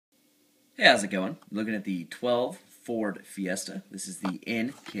Hey, how's it going? Looking at the 12 Ford Fiesta. This is the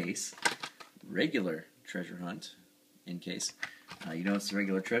in-case regular treasure hunt in-case. You know it's the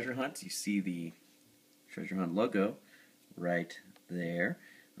regular treasure hunt. You see the treasure hunt logo right there.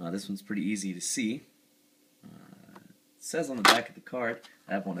 This one's pretty easy to see. It says on the back of the card,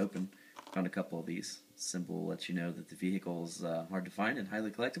 I have one open. Found a couple of these. Symbol will let you know that the vehicle is hard to find and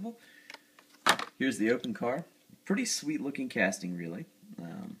highly collectible. Here's the open car. Pretty sweet looking casting, really.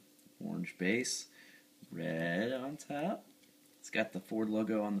 Orange base, red on top. It's got the Ford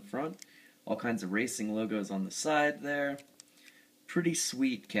logo on the front. All kinds of racing logos on the side there. Pretty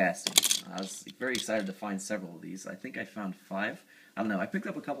sweet casting. I was very excited to find several of these. I think I found 5. I don't know. I picked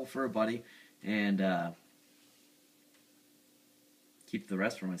up a couple for a buddy and keep the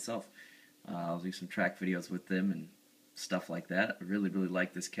rest for myself. I'll do some track videos with them and stuff like that. I really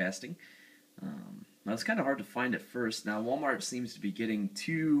like this casting. Now it's kind of hard to find at first. Now Walmart seems to be getting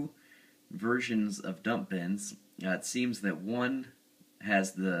 2 versions of dump bins. It seems that one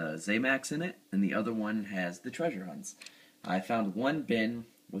has the Zamax in it and the other one has the treasure hunts. I found one bin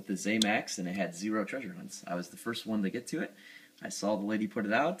with the Zamax and it had 0 treasure hunts. I was the first one to get to it. I saw the lady put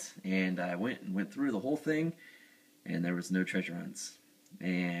it out and I went through the whole thing and there was no treasure hunts.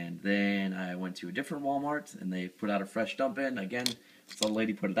 And then I went to a different Walmart and they put out a fresh dump bin. Again, saw the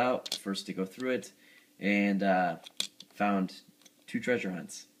lady put it out, first to go through it, and found 2 treasure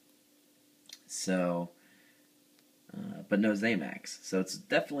hunts. So, but no Zamax. So it's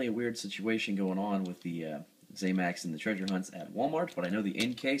definitely a weird situation going on with the Zamax and the treasure hunts at Walmart. But I know the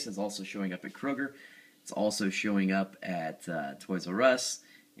in case is also showing up at Kroger. It's also showing up at Toys R Us,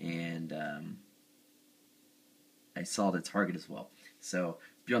 and I saw it at Target as well. So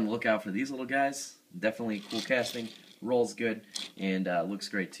be on the lookout for these little guys. Definitely cool casting, rolls good, and looks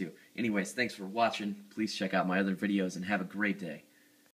great too. Anyways, thanks for watching. Please check out my other videos and have a great day.